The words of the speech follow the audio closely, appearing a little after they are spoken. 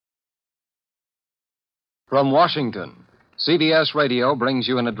From Washington, CBS Radio brings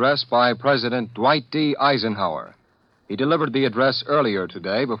you an address by President Dwight D. Eisenhower. He delivered the address earlier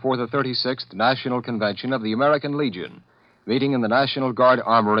today before the 36th National Convention of the American Legion, meeting in the National Guard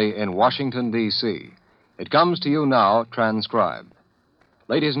Armory in Washington, D.C. It comes to you now, transcribed.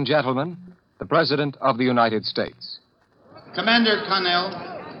 Ladies and gentlemen, the President of the United States. Commander Connell,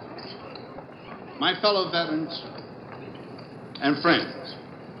 my fellow veterans and friends,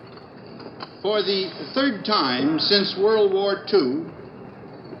 for the third time since World War II,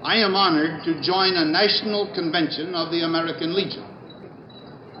 I am honored to join a national convention of the American Legion.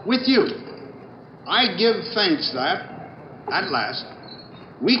 With you, I give thanks that, at last,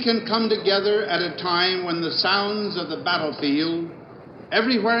 we can come together at a time when the sounds of the battlefield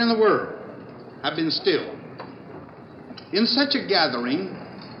everywhere in the world have been stilled. In such a gathering,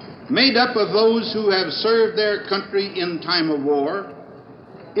 made up of those who have served their country in time of war,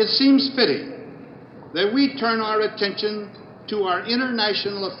 it seems fitting that we turn our attention to our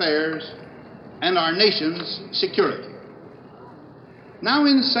international affairs and our nation's security. Now,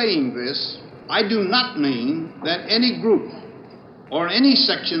 in saying this, I do not mean that any group or any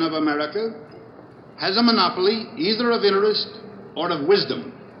section of America has a monopoly either of interest or of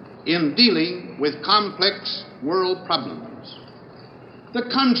wisdom in dealing with complex world problems. The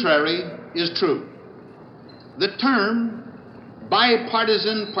contrary is true. The term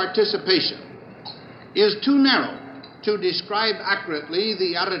bipartisan participation is too narrow to describe accurately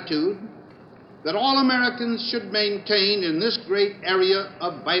the attitude that all Americans should maintain in this great area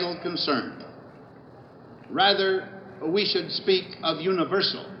of vital concern. Rather, we should speak of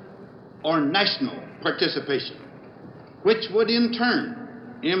universal or national participation, which would in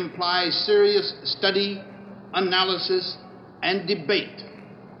turn imply serious study, analysis, and debate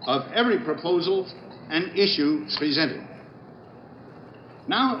of every proposal and issue presented.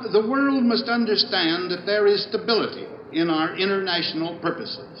 Now, the world must understand that there is stability in our international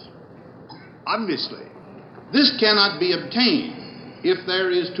purposes. Obviously, this cannot be obtained if there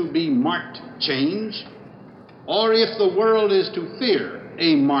is to be marked change, or if the world is to fear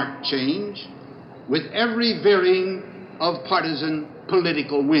a marked change with every veering of partisan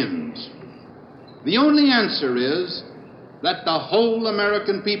political winds. The only answer is that the whole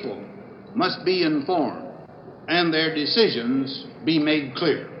American people must be informed and their decisions be made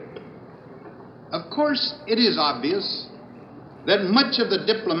clear. Of course, it is obvious that much of the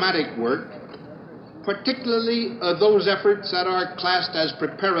diplomatic work, particularly those efforts that are classed as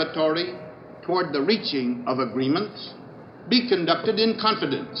preparatory toward the reaching of agreements, be conducted in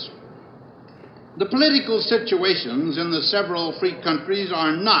confidence. The political situations in the several free countries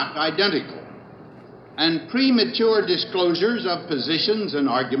are not identical, and premature disclosures of positions and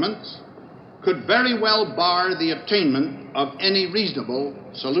arguments could very well bar the attainment of any reasonable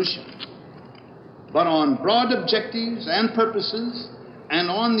solution. But on broad objectives and purposes, and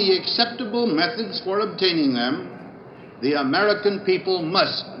on the acceptable methods for obtaining them, the American people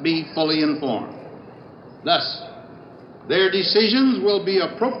must be fully informed. Thus, their decisions will be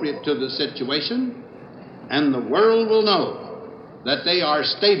appropriate to the situation, and the world will know that they are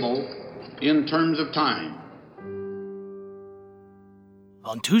stable in terms of time.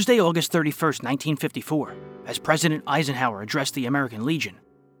 On Tuesday, August 31st, 1954, as President Eisenhower addressed the American Legion,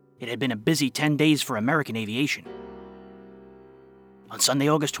 it had been a busy 10 days for American aviation. On Sunday,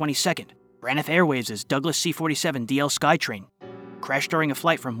 August 22nd, Braniff Airways' Douglas C-47 DL Skytrain crashed during a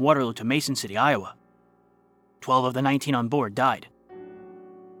flight from Waterloo to Mason City, Iowa. 12 of the 19 on board died.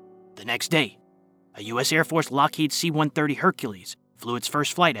 The next day, a U.S. Air Force Lockheed C-130 Hercules flew its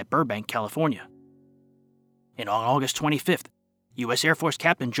first flight at Burbank, California. And on August 25th, U.S. Air Force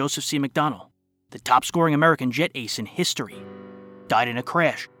Captain Joseph C. McConnell, the top-scoring American jet ace in history, died in a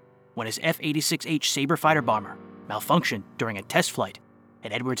crash when his F-86H Sabre fighter bomber malfunctioned during a test flight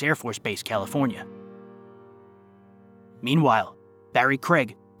at Edwards Air Force Base, California. Meanwhile, Barrie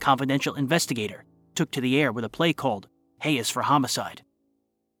Craig, confidential investigator, took to the air with a play called Hayes for Homicide.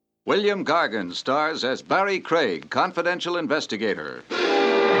 William Gargan stars as Barrie Craig, confidential investigator.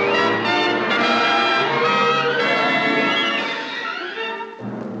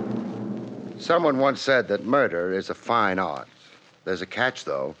 Someone once said that murder is a fine art. There's a catch,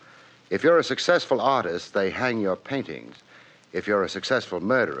 though. If you're a successful artist, they hang your paintings. If you're a successful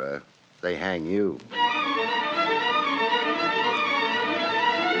murderer, they hang you.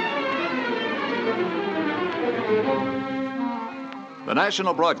 The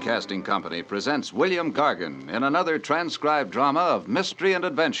National Broadcasting Company presents William Gargan in another transcribed drama of mystery and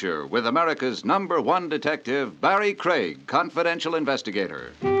adventure with America's #1 detective, Barrie Craig, confidential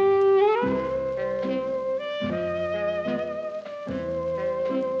investigator.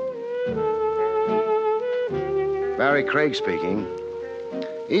 Barrie Craig speaking.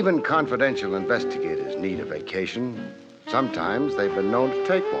 Even confidential investigators need a vacation. Sometimes they've been known to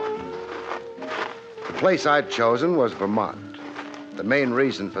take one. The place I'd chosen was Vermont. The main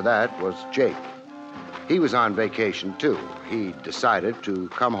reason for that was Jake. He was on vacation, too. He decided to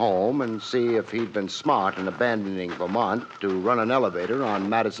come home and see if he'd been smart in abandoning Vermont to run an elevator on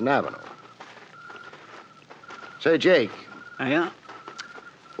Madison Avenue. Say, Jake. Yeah?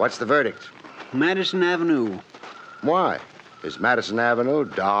 What's the verdict? Madison Avenue. Why? Is Madison Avenue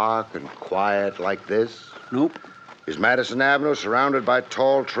dark and quiet like this? Nope. Is Madison Avenue surrounded by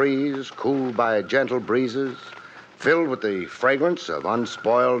tall trees, cooled by gentle breezes, filled with the fragrance of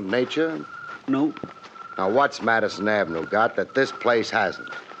unspoiled nature? Nope. Now, what's Madison Avenue got that this place hasn't?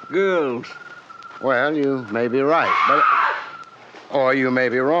 Girls. Well, you may be right, but... Or you may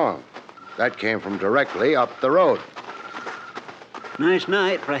be wrong. That came from directly up the road. Nice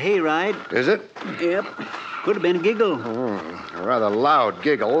night for a hayride. Is it? Yep. Could have been a giggle. A rather loud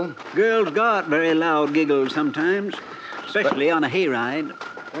giggle. Girls got very loud giggles sometimes, especially on a hayride.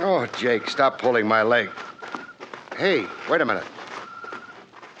 Oh, Jake, stop pulling my leg. Hey, wait a minute.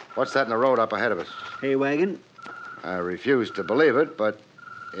 What's that in the road up ahead of us? Hay wagon. I refuse to believe it, but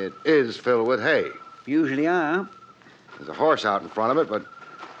it is filled with hay. Usually are. There's a horse out in front of it, but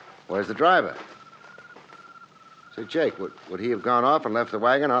where's the driver? Say, Jake, would he have gone off and left the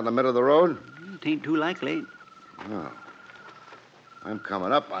wagon out in the middle of the road? It ain't too likely. Oh. I'm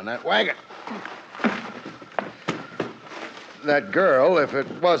coming up on that wagon. That girl, if it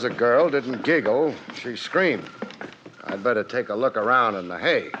was a girl, didn't giggle. She screamed. I'd better take a look around in the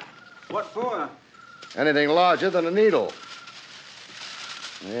hay. What for? Anything larger than a needle.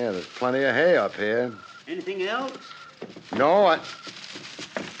 Yeah, there's plenty of hay up here. Anything else? No,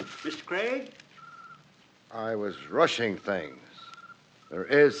 Mr. Craig? I was rushing things. There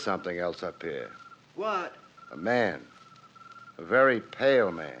is something else up here. What? A man. A very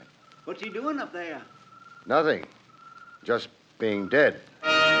pale man. What's he doing up there? Nothing. Just being dead.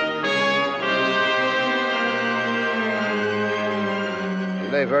 He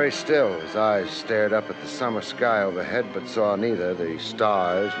lay very still. His eyes stared up at the summer sky overhead, but saw neither the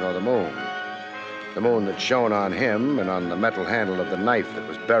stars nor the moon. The moon that shone on him and on the metal handle of the knife that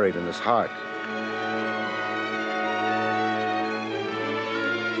was buried in his heart.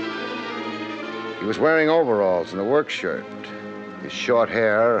 He was wearing overalls and a work shirt. His short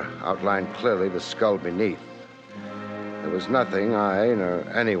hair outlined clearly the skull beneath. There was nothing I nor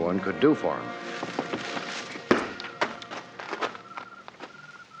anyone could do for him.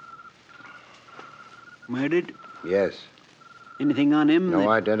 Murdered? Yes. Anything on him? No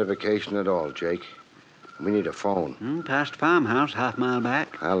identification at all, Jake. We need a phone. Past farmhouse, half-mile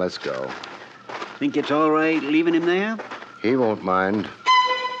back. Well, let's go. Think it's all right leaving him there? He won't mind.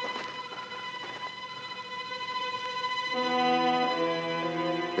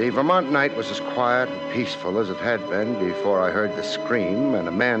 The Vermont night was as quiet and peaceful as it had been before I heard the scream and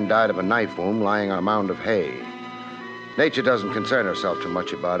a man died of a knife wound lying on a mound of hay. Nature doesn't concern herself too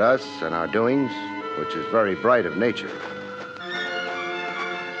much about us and our doings, which is very bright of nature.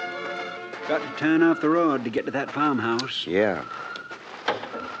 Got to turn off the road to get to that farmhouse. Yeah.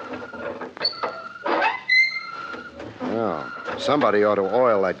 Well, somebody ought to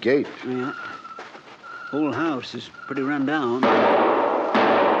oil that gate. Yeah. Whole house is pretty run down.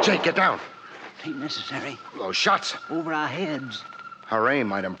 Jake, get down. Ain't necessary. Those shots. Over our heads. Her aim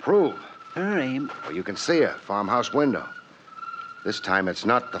might improve. Her aim? Well, you can see her, farmhouse window. This time it's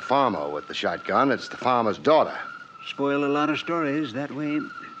not the farmer with the shotgun, it's the farmer's daughter. Spoil a lot of stories that way.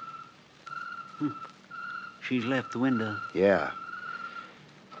 She's left the window. Yeah.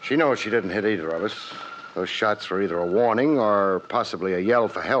 She knows she didn't hit either of us. Those shots were either a warning or possibly a yell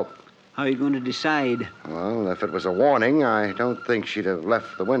for help. How are you going to decide? Well, if it was a warning, I don't think she'd have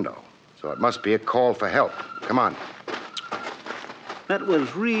left the window. So it must be a call for help. Come on. That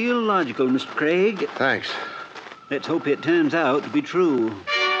was real logical, Mr. Craig. Thanks. Let's hope it turns out to be true.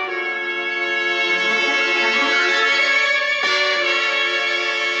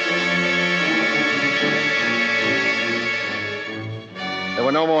 There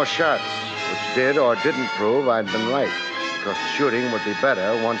were no more shots, which did or didn't prove I'd been right, because the shooting would be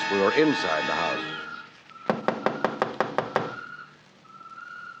better once we were inside the house.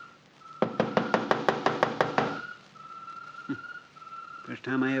 First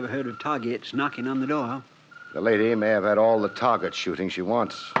time I ever heard of targets knocking on the door. The lady may have had all the target shooting she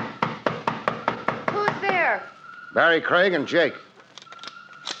wants. Who's there? Barrie Craig and Jake.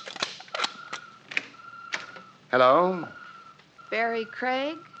 Hello? Barrie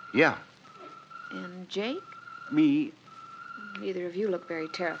Craig Yeah. and Jake? Me? Neither of you look very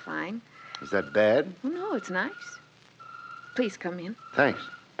terrifying. Is that bad? Oh, no, it's nice. Please come in. Thanks.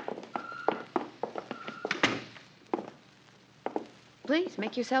 Please,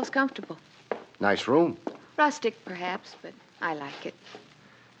 make yourselves comfortable. Nice room. Rustic, perhaps, but I like it.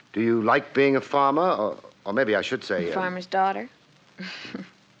 Do you like being a farmer? Or maybe I should say... Farmer's daughter?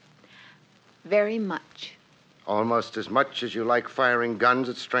 Very much. Almost as much as you like firing guns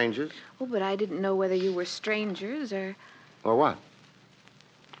at strangers? Oh, but I didn't know whether you were strangers or... Or what?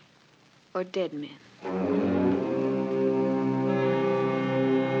 Or dead men.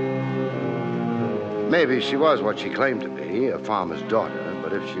 Maybe she was what she claimed to be, a farmer's daughter,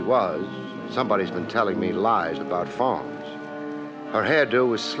 but if she was, somebody's been telling me lies about farms. Her hairdo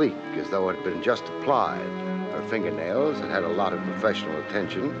was sleek, as though it had been just applied. Her fingernails had had a lot of professional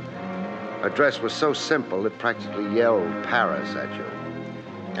attention. Her dress was so simple it practically yelled Paris at you.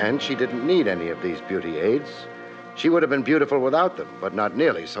 And she didn't need any of these beauty aids. She would have been beautiful without them, but not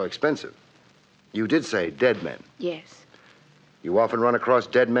nearly so expensive. You did say dead men. Yes. You often run across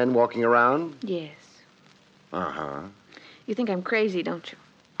dead men walking around? Yes. Uh-huh. You think I'm crazy, don't you?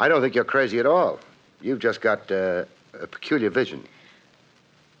 I don't think you're crazy at all. You've just got a peculiar vision.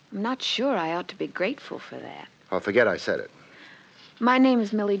 I'm not sure I ought to be grateful for that. Oh, forget I said it. My name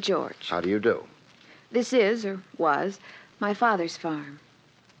is Millie George. How do you do? This is, or was, my father's farm.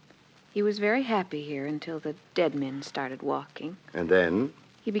 He was very happy here until the dead men started walking. And then?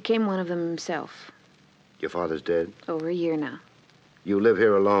 He became one of them himself. Your father's dead? Over a year now. You live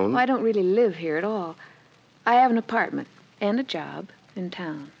here alone? Oh, I don't really live here at all. I have an apartment and a job in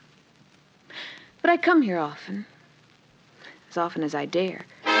town. But I come here often as I dare.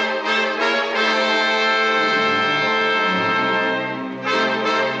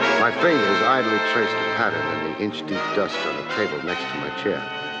 My fingers idly traced a pattern in the inch-deep dust on the table next to my chair.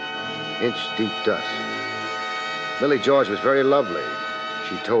 Inch-deep dust. Millie George was very lovely.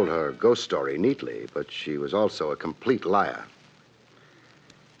 She told her ghost story neatly, but she was also a complete liar.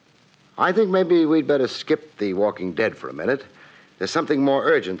 I think maybe we'd better skip the Walking Dead for a minute. There's something more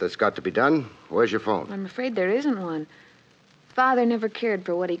urgent that's got to be done. Where's your phone? I'm afraid there isn't one. Father never cared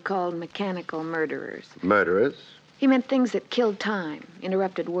for what he called mechanical murderers. Murderers? He meant things that killed time,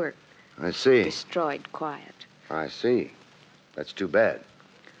 interrupted work. I see. Destroyed quiet. I see. That's too bad.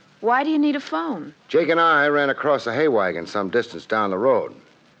 Why do you need a phone? Jake and I ran across a hay wagon some distance down the road.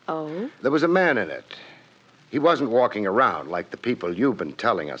 Oh? There was a man in it. He wasn't walking around like the people you've been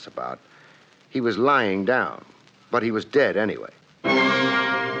telling us about. He was lying down, but he was dead anyway.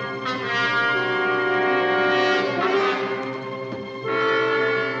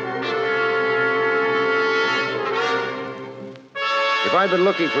 If I'd been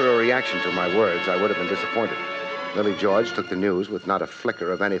looking for a reaction to my words, I would have been disappointed. Millie George took the news with not a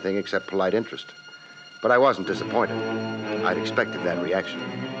flicker of anything except polite interest. But I wasn't disappointed. I'd expected that reaction.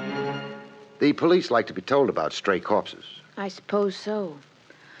 The police like to be told about stray corpses. I suppose so.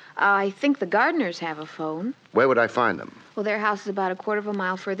 I think the Gardners have a phone. Where would I find them? Well, their house is about a quarter of a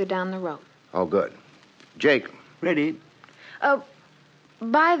mile further down the road. Oh, good. Jake. Ready?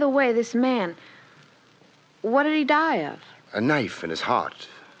 By the way, this man, what did he die of? A knife in his heart.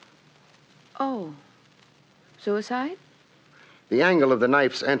 Oh. Suicide? The angle of the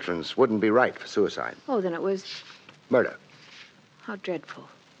knife's entrance wouldn't be right for suicide. Oh, then it was... Murder. How dreadful.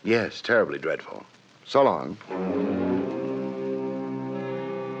 Yes, terribly dreadful. So long.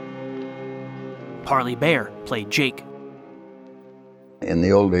 Parley Baer played Jake. In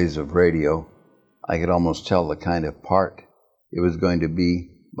the old days of radio, I could almost tell the kind of part it was going to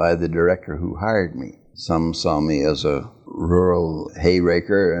be by the director who hired me. Some saw me as a rural hay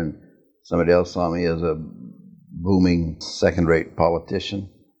raker, and somebody else saw me as a booming second-rate politician.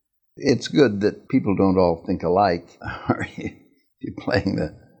 It's good that people don't all think alike. You're playing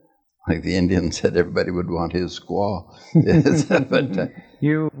like the Indian said, everybody would want his squaw. But,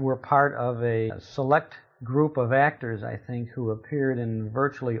 you were part of a select group of actors, I think, who appeared in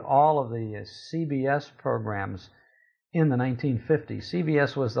virtually all of the CBS programs in the 1950s.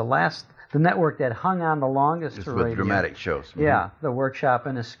 CBS was the network that hung on the longest just to with radio. Dramatic shows. Mm-hmm. Yeah, The Workshop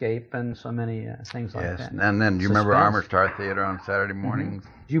and Escape and so many things like that. And then, do you remember Armour Star Theater on Saturday mornings?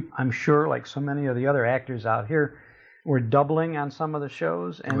 Mm-hmm. I'm sure, like so many of the other actors out here, we're doubling on some of the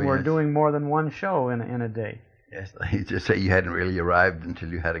shows, and we're doing more than one show in a day. Yes, you just say you hadn't really arrived until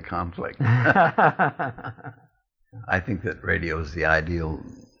you had a conflict. I think that radio is the ideal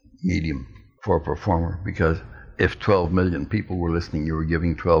medium for a performer, because if 12 million people were listening, you were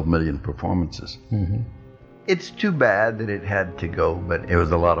giving 12 million performances. Mm-hmm. It's too bad that it had to go, but it was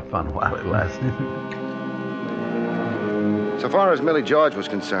a lot of fun while it lasted. So far as Millie George was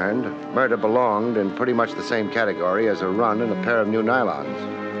concerned, murder belonged in pretty much the same category as a run in a pair of new nylons.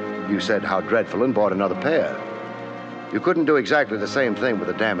 You said how dreadful and bought another pair. You couldn't do exactly the same thing with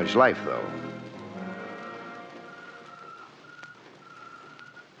a damaged life, though.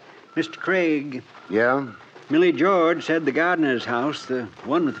 Mr. Craig. Yeah? Millie George said the gardener's house, the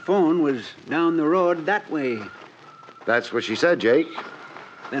one with the phone, was down the road that way. That's what she said, Jake.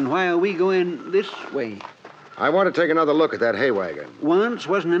 Then why are we going this way? I want to take another look at that hay wagon. Once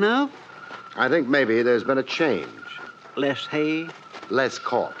wasn't enough? I think maybe there's been a change. Less hay? Less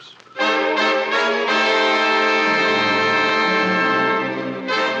corpse.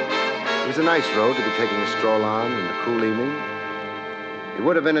 It was a nice road to be taking a stroll on in the cool evening. It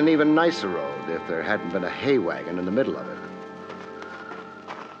would have been an even nicer road if there hadn't been a hay wagon in the middle of it.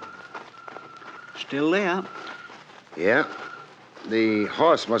 Still there? Yeah. The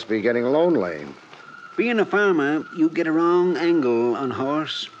horse must be getting lonely. Being a farmer, you get a wrong angle on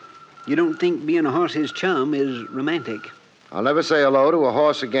horse. You don't think being a horse's chum is romantic. I'll never say hello to a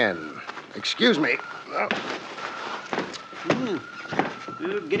horse again. Excuse me.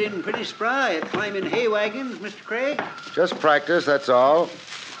 You're getting pretty spry at climbing hay wagons, Mr. Craig. Just practice, that's all.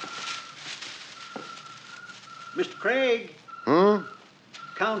 Mr. Craig.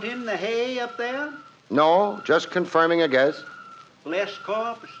 Counting the hay up there? No, just confirming a guess. Less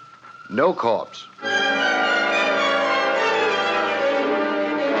corpse? No corpse.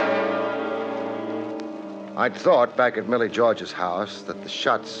 I'd thought back at Millie George's house that the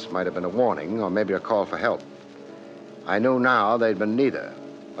shots might have been a warning or maybe a call for help. I knew now they'd been neither.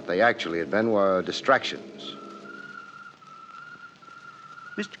 What they actually had been were distractions.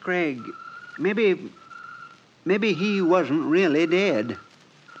 Mr. Craig, maybe he wasn't really dead.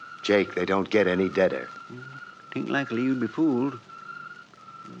 Jake, they don't get any deader. Tain't likely you'd be fooled.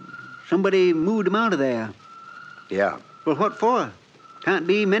 Somebody moved him out of there. Yeah. Well, what for? Can't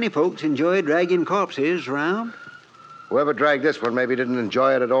be many folks enjoy dragging corpses around. Whoever dragged this one maybe didn't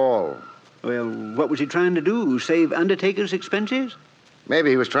enjoy it at all. Well, what was he trying to do? Save undertaker's expenses?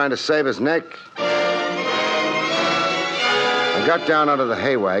 Maybe he was trying to save his neck. I got down out of the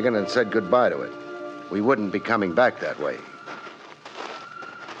hay wagon and said goodbye to it. We wouldn't be coming back that way.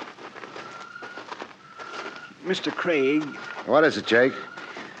 Mr. Craig. What is it, Jake?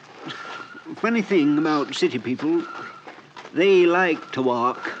 Funny thing about city people, they like to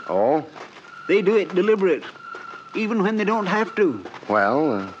walk. Oh? They do it deliberate, even when they don't have to.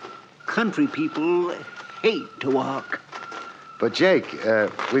 Well, Country people hate to walk. But, Jake,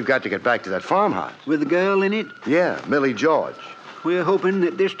 we've got to get back to that farmhouse. With a girl in it? Yeah, Millie George. We're hoping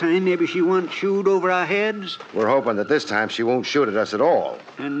that this time maybe she won't shoot over our heads. We're hoping that this time she won't shoot at us at all.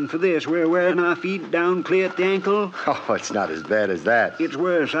 And for this, we're wearing our feet down clear at the ankle. Oh, it's not as bad as that. It's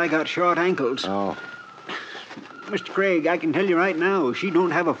worse. I got short ankles. Oh. Mr. Craig, I can tell you right now, she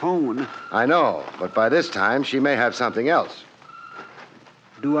don't have a phone. I know, but by this time, she may have something else.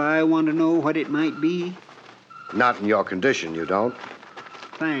 Do I want to know what it might be? Not in your condition, you don't.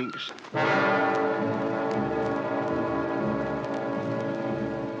 Thanks.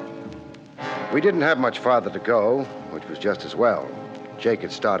 We didn't have much farther to go, which was just as well. Jake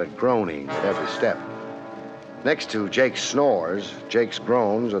had started groaning at every step. Next to Jake's snores, Jake's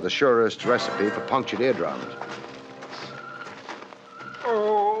groans are the surest recipe for punctured eardrums.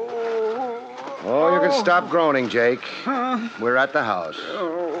 Oh, you can stop groaning, Jake. We're at the house.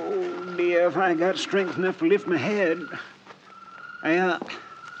 Oh, dear, if I got strength enough to lift my head.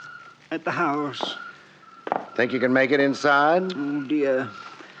 At the house. Think you can make it inside? Oh, dear.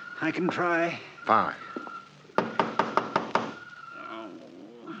 I can try. Fine.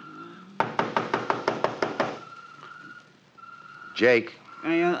 Jake.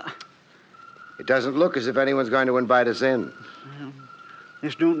 It doesn't look as if anyone's going to invite us in.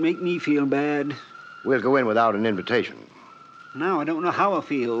 This don't make me feel bad. We'll go in without an invitation. Now I don't know how I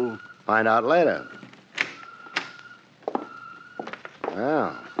feel. Find out later.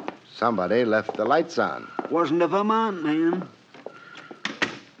 Well, somebody left the lights on. Wasn't a Vermont man.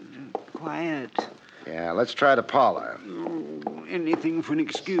 Quiet. Yeah, let's try the parlor. Oh, anything for an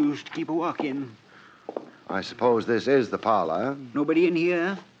excuse to keep a walking. I suppose this is the parlor. Nobody in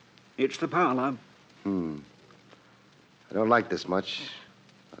here. It's the parlor. I don't like this much.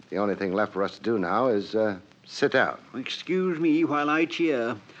 But the only thing left for us to do now is sit down. Excuse me while I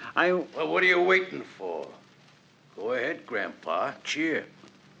cheer. Well, what are you waiting for? Go ahead, Grandpa. Cheer.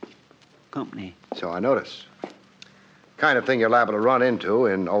 Company. So I notice. Kind of thing you're liable to run into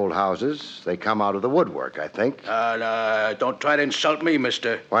in old houses. They come out of the woodwork, I think. Don't try to insult me,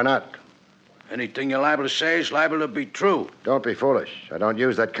 mister. Why not? Anything you're liable to say is liable to be true. Don't be foolish. I don't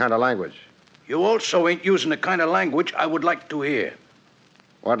use that kind of language. You also ain't using the kind of language I would like to hear.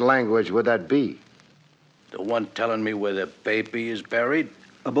 What language would that be? The one telling me where the baby is buried?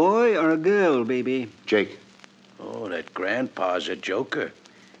 A boy or a girl, baby? Jake. Oh, Oh, that Grandpa's a joker.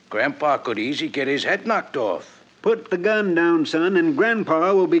 Grandpa could easy get his head knocked off. Put the gun down, son, and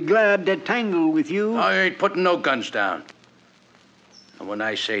Grandpa will be glad to tangle with you. I ain't putting no guns down. And when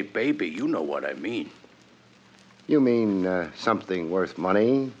I say baby, you know what I mean. You mean something worth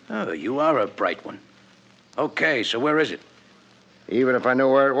money? Oh, you are a bright one. Okay, so where is it? Even if I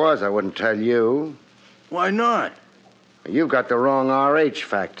knew where it was, I wouldn't tell you. Why not? You've got the wrong RH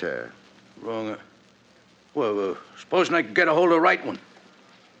factor. Wrong. Well, supposing I could get a hold of the right one.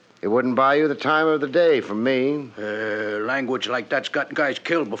 It wouldn't buy you the time of the day from me. Language like that's gotten guys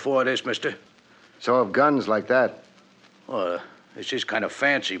killed before this, mister. So have guns like that. Well, this is kind of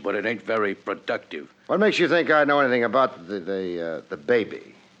fancy, but it ain't very productive. What makes you think I know anything about the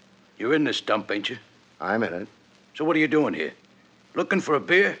baby? You're in this dump, ain't you? I'm in it. So what are you doing here? Looking for a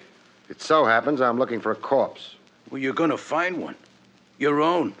beer? It so happens I'm looking for a corpse. Well, you're gonna find one. Your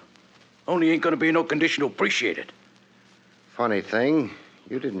own. Only ain't gonna be in no condition to appreciate it. Funny thing,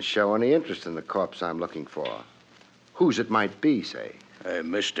 you didn't show any interest in the corpse I'm looking for. Whose it might be, say.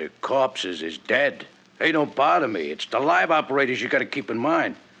 Mr. Corpses is dead. They don't bother me. It's the live operators you gotta keep in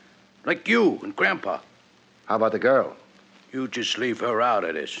mind. Like you and Grandpa. How about the girl? You just leave her out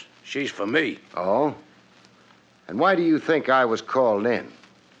of this. She's for me. Oh? And why do you think I was called in?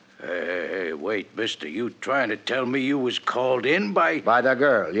 Hey, wait, mister. You trying to tell me you was called in by... By the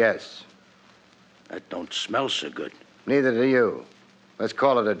girl, yes. That don't smell so good. Neither do you. Let's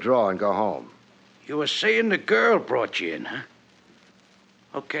call it a draw and go home. You were saying the girl brought you in, huh?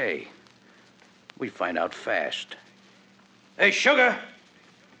 Okay. We find out fast. Hey, Sugar!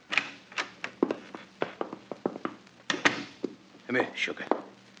 Come here, Sugar.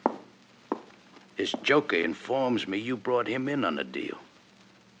 This joker informs me you brought him in on the deal.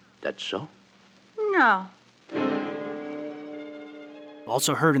 That so? No.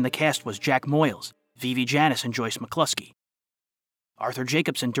 Also heard in the cast was Jack Moyles, Vivi Janiss, and Joyce McClusky. Arthur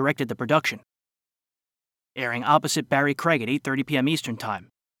Jacobson directed the production. Airing opposite Barrie Craig at 8:30 p.m. Eastern Time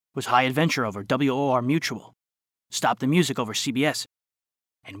was High Adventure over WOR-Mutual, Stop the Music over CBS,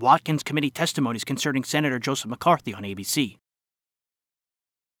 and Watkins Committee Testimonies concerning Senator Joseph McCarthy on ABC.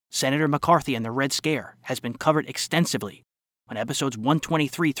 Senator McCarthy and the Red Scare has been covered extensively on episodes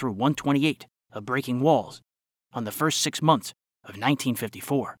 123 through 128 of Breaking Walls on the first 6 months of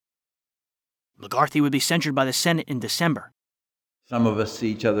 1954. McCarthy would be censured by the Senate in December. Some of us see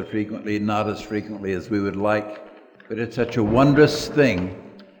each other frequently, not as frequently as we would like, but it's such a wondrous thing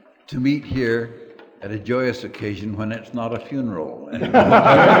to meet here at a joyous occasion when it's not a funeral.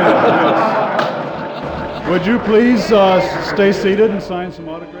 Would you please stay seated and sign some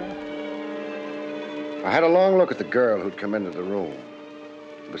autographs? I had a long look at the girl who'd come into the room.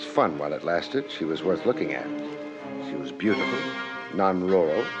 It was fun while it lasted. She was worth looking at. She was beautiful,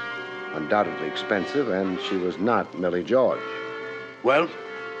 non-rural, undoubtedly expensive, and she was not Millie George. Well?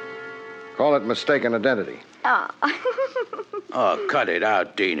 Call it mistaken identity. Oh, cut it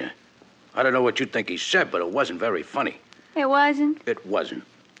out, Dina. I don't know what you think he said, but it wasn't very funny. It wasn't? It wasn't.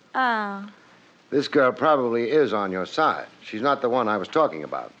 Oh. This girl probably is on your side. She's not the one I was talking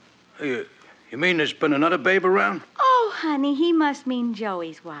about. You mean there's been another babe around? Oh, honey, he must mean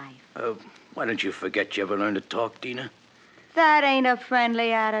Joey's wife. Why don't you forget you ever learned to talk, Dina? That ain't a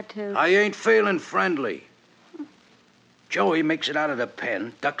friendly attitude. I ain't feeling friendly. Joey makes it out of the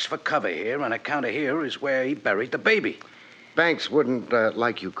pen, ducks for cover here, on account of here is where he buried the baby. Banks wouldn't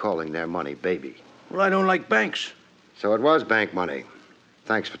like you calling their money baby. Well, I don't like banks. So it was bank money.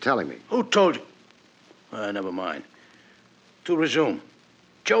 Thanks for telling me. Who told you? Never mind. To resume.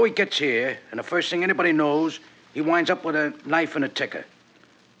 Joey gets here, and the first thing anybody knows, he winds up with a knife and a ticker.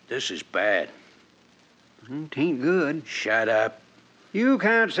 This is bad. Tain't good. Shut up. You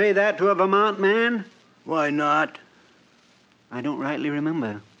can't say that to a Vermont man. Why not? I don't rightly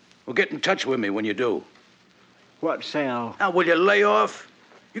remember. Well, get in touch with me when you do. What cell? Now, will you lay off?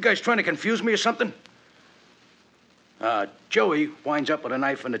 You guys trying to confuse me or something? Joey winds up with a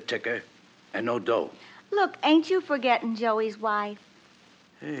knife and a ticker and no dough. Look, ain't you forgetting Joey's wife?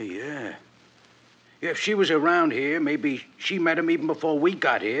 Hey, yeah. If she was around here, maybe she met him even before we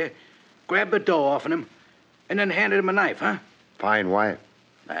got here, grabbed the dough off of him, and then handed him a knife, huh? Fine wife.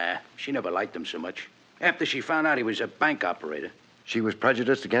 Nah, she never liked him so much. After she found out he was a bank operator. She was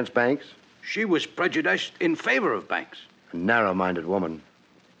prejudiced against banks? She was prejudiced in favor of banks. A narrow-minded woman.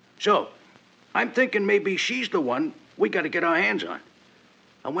 So, I'm thinking maybe she's the one we got to get our hands on.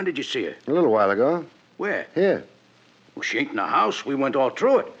 And when did you see her? A little while ago. Where? Here. Well, she ain't in the house. We went all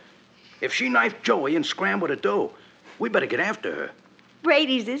through it. If she knifed Joey and scrambled the dough, we better get after her.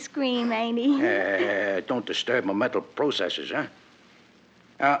 Brady's a scream, ain't he? Don't disturb my mental processes, huh?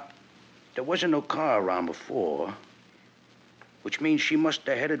 Now, there wasn't no car around before. which means she must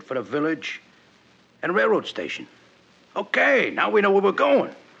have headed for the village and railroad station. Okay, now we know where we're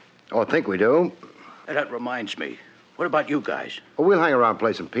going. Oh, I think we do. That reminds me. What about you guys? Well, we'll hang around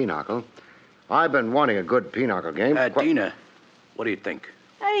play some pinochle. I've been wanting a good pinochle game. Dina, what do you think?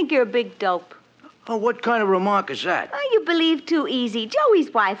 I think you're a big dope. Oh, what kind of remark is that? Oh, you believe too easy.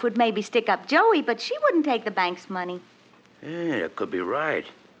 Joey's wife would maybe stick up Joey, but she wouldn't take the bank's money. Yeah, that could be right.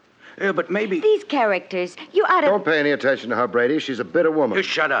 Yeah, but maybe... These characters, you ought to... Don't pay any attention to her, Brady. She's a bitter woman. You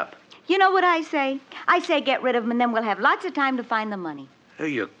shut up. You know what I say? I say get rid of them, and then we'll have lots of time to find the money. Hey,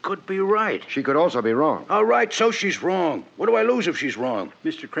 you could be right. She could also be wrong. All right, so she's wrong. What do I lose if she's wrong?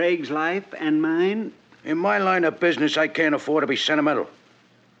 Mr. Craig's life and mine? In my line of business, I can't afford to be sentimental.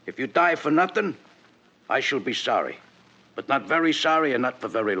 If you die for nothing, I shall be sorry. But not very sorry and not for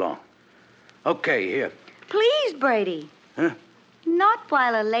very long. Okay, here. Please, Brady. Huh? Not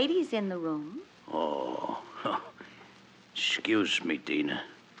while a lady's in the room. Oh. Excuse me, Dina.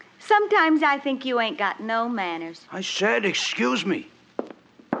 Sometimes I think you ain't got no manners. I said excuse me.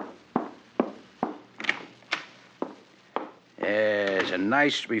 There's a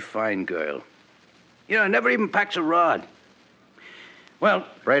nice, refined girl. You know, never even packs a rod. Well...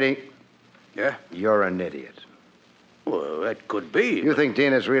 Brady. Yeah? You're an idiot. Well, that could be. You think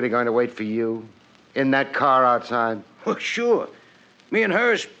Dina's really going to wait for you? In that car outside? Well, sure. Me and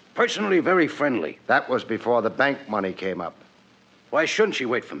her's personally very friendly. That was before the bank money came up. Why shouldn't she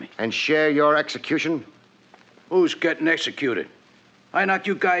wait for me? And share your execution? Who's getting executed? I knock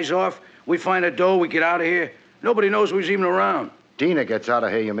you guys off, we find a dough, we get out of here. Nobody knows who's even around. Dina gets out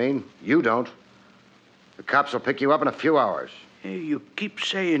of here, you mean? You don't. The cops will pick you up in a few hours. Hey, you keep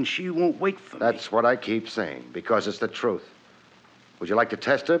saying she won't wait for me. That's what I keep saying, because it's the truth. Would you like to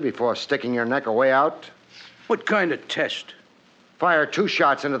test her before sticking your neck away out? What kind of test? Fire 2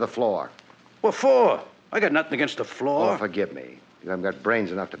 shots into the floor. What for? I got nothing against the floor. Oh, forgive me. You haven't got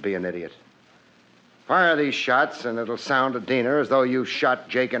brains enough to be an idiot. Fire these shots, and it'll sound to Dina as though you shot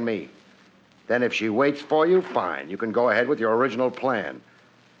Jake and me. Then if she waits for you, fine. You can go ahead with your original plan.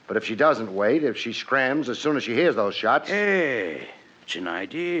 But if she doesn't wait, if she scrams as soon as she hears those shots... Hey, it's an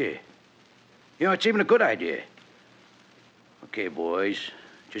idea. You know, it's even a good idea. Okay, boys,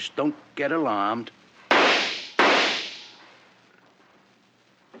 just don't get alarmed.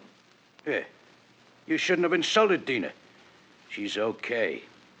 Yeah, you shouldn't have insulted Dina. She's okay.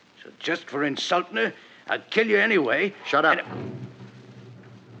 So just for insulting her, I'll kill you anyway. Shut up.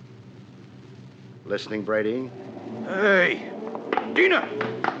 Listening, Brady? Hey, Dina!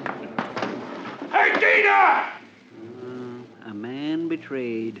 Hey, Dina! A man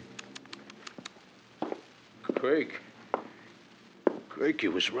betrayed. Craig,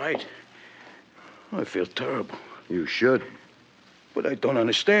 you was right. I feel terrible. You should. But I don't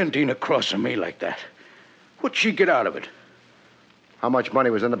understand Dina crossing me like that. What'd she get out of it? How much money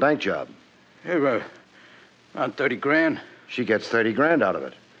was in the bank job? Here, around 30 grand. She gets 30 grand out of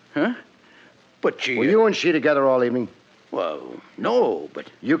it. Huh? But she... Were you and she together all evening? Well, no, but...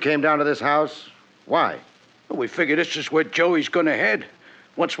 You came down to this house? Why? Well, we figure this is where Joey's gonna head,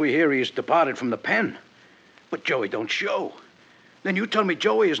 once we hear he has departed from the pen. But Joey don't show. Then you tell me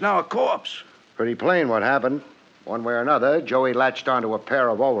Joey is now a corpse. Pretty plain what happened. One way or another, Joey latched onto a pair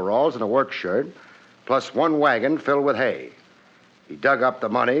of overalls and a work shirt, plus 1 wagon filled with hay. He dug up the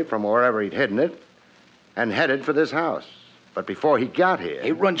money from wherever he'd hidden it and headed for this house. But before he got here...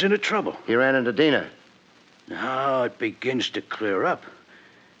 He runs into trouble. He ran into Dina. Now it begins to clear up.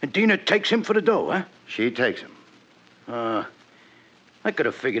 And Dina takes him for the dough, huh? She takes him. I could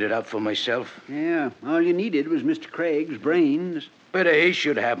have figured it out for myself. Yeah, all you needed was Mr. Craig's brains. Better he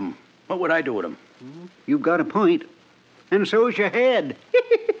should have them. What would I do with them? You've got a point. And so's your head.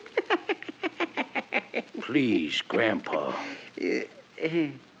 Please, Grandpa.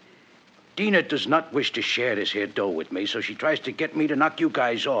 Dina does not wish to share this here dough with me, so she tries to get me to knock you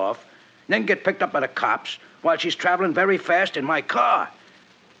guys off, then get picked up by the cops while she's traveling very fast in my car.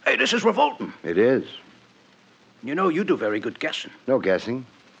 Hey, this is revolting. It is. You know, you do very good guessing. No guessing.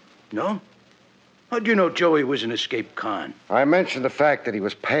 No? How'd you know Joey was an escaped con? I mentioned the fact that he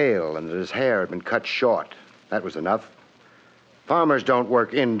was pale and that his hair had been cut short. That was enough. Farmers don't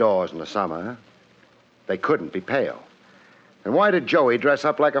work indoors in the summer. They couldn't be pale. And why did Joey dress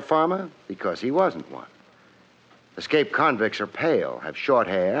up like a farmer? Because he wasn't one. Escaped convicts are pale, have short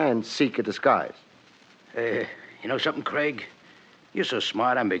hair, and seek a disguise. You know something, Craig? You're so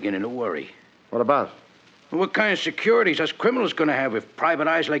smart, I'm beginning to worry. What about? What kind of security is us criminals going to have if private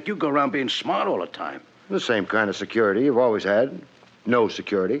eyes like you go around being smart all the time? The same kind of security you've always had. No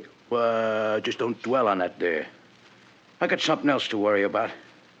security. Well, just don't dwell on that there. I got something else to worry about.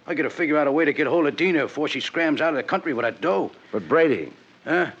 I gotta figure out a way to get hold of Dina before she scrams out of the country with that dough. But Brady...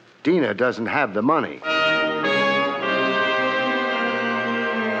 Huh? Dina doesn't have the money.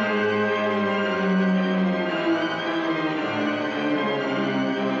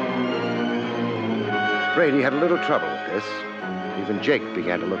 Brady had a little trouble with this. Even Jake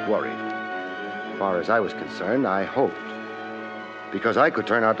began to look worried. As far as I was concerned, I hoped. Because I could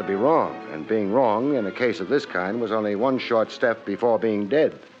turn out to be wrong, and being wrong in a case of this kind was only one short step before being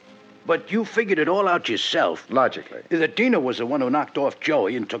dead. But you figured it all out yourself. Logically. That Dina was the one who knocked off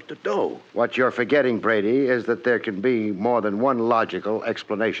Joey and took the dough. What you're forgetting, Brady, is that there can be more than one logical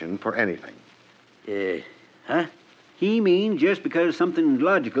explanation for anything. Huh? He means just because something's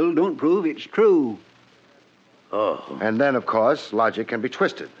logical don't prove it's true. Oh. And then, of course, logic can be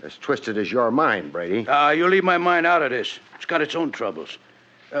twisted as your mind, Brady. You leave my mind out of this. It's got its own troubles.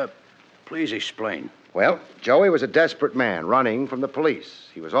 Please explain. Well, Joey was a desperate man running from the police.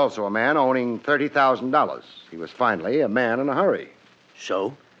 He was also a man owning $30,000. He was finally a man in a hurry.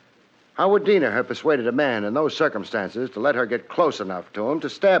 So? How would Dina have persuaded a man in those circumstances to let her get close enough to him to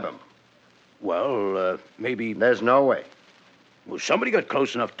stab him? Well, maybe... There's no way. Well, somebody got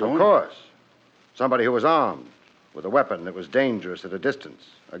close enough to him. Of course. Somebody who was armed, with a weapon that was dangerous at a distance.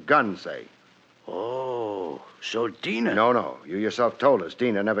 A gun, say. Oh, so Dina... No. You yourself told us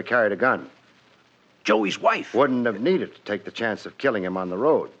Dina never carried a gun. Joey's wife. Wouldn't have needed to take the chance of killing him on the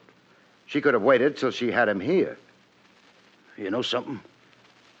road. She could have waited till she had him here. You know something?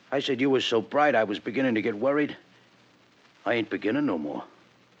 I said you was so bright I was beginning to get worried. I ain't beginning no more.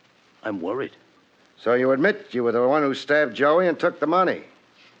 I'm worried. So you admit you were the one who stabbed Joey and took the money?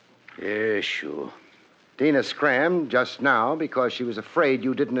 Yeah, sure. Dina scrammed just now because she was afraid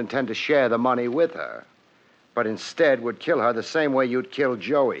you didn't intend to share the money with her, but instead would kill her the same way you'd killed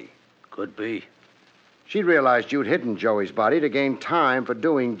Joey. Could be. She realized you'd hidden Joey's body to gain time for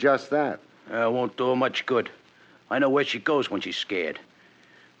doing just that. Won't do her much good. I know where she goes when she's scared.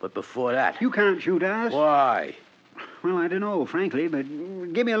 But before that... You can't shoot us. Why? Well, I don't know, frankly, but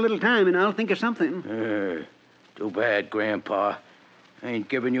give me a little time and I'll think of something. Too bad, Grandpa. I ain't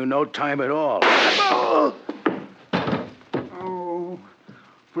giving you no time at all. Oh,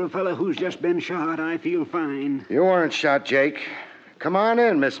 for a fellow who's just been shot, I feel fine. You weren't shot, Jake. Come on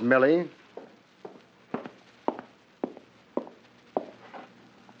in, Miss Millie.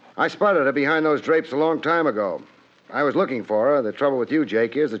 I spotted her behind those drapes a long time ago. I was looking for her. The trouble with you,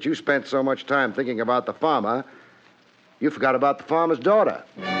 Jake, is that you spent so much time thinking about the farmer, you forgot about the farmer's daughter.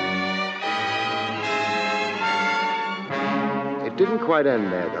 It didn't quite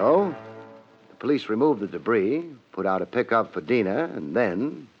end there, though. The police removed the debris, put out a pickup for Dina, and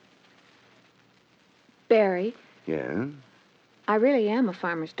then... Barrie, Yeah? I really am a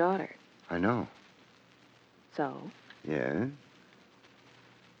farmer's daughter. I know. So, Yeah?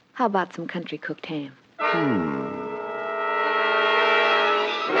 how about some country cooked ham?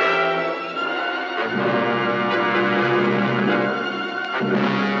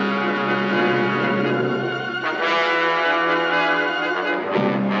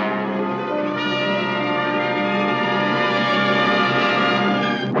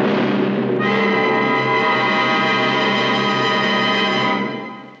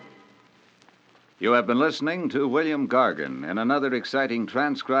 You have been listening to William Gargan in another exciting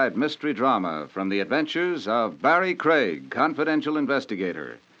transcribed mystery drama from the adventures of Barrie Craig, confidential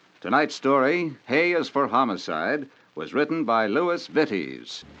investigator. Tonight's story, Hay is for Homicide, was written by Louis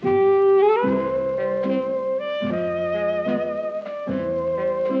Vittes.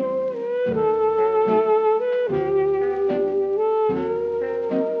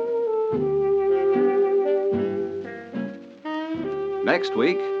 Next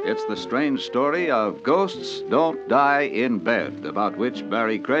week, it's the strange story of Ghosts Don't Die in Bed, about which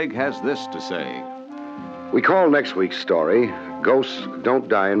Barrie Craig has this to say. We call next week's story, Ghosts Don't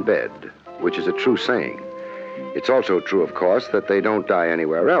Die in Bed, which is a true saying. It's also true, of course, that they don't die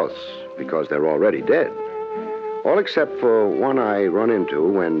anywhere else, because they're already dead. All except for one I run into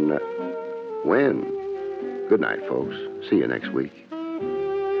when... Good night, folks. See you next week.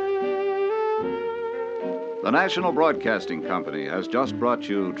 The National Broadcasting Company has just brought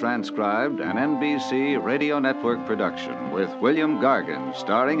you transcribed an NBC Radio Network production with William Gargan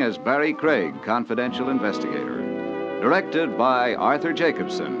starring as Barrie Craig, confidential investigator. Directed by Arthur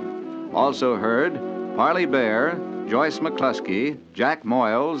Jacobson. Also heard Parley Baer, Joyce McClusky, Jack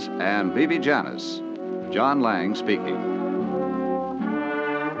Moyles, and Vivi Janiss. John Lang speaking.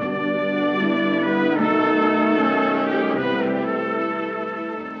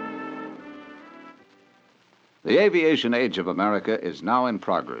 The aviation age of America is now in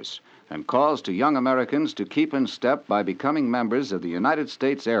progress and calls to young Americans to keep in step by becoming members of the United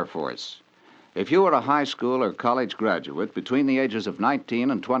States Air Force. If you are a high school or college graduate between the ages of 19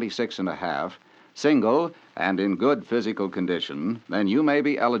 and 26 and a half, single and in good physical condition, then you may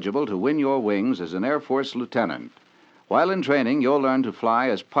be eligible to win your wings as an Air Force lieutenant. While in training, you'll learn to fly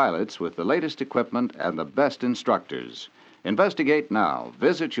as pilots with the latest equipment and the best instructors. Investigate now.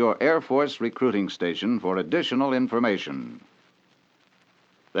 Visit your Air Force recruiting station for additional information.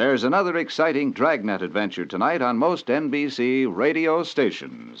 There's another exciting Dragnet adventure tonight on most NBC radio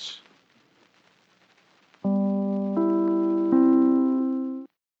stations.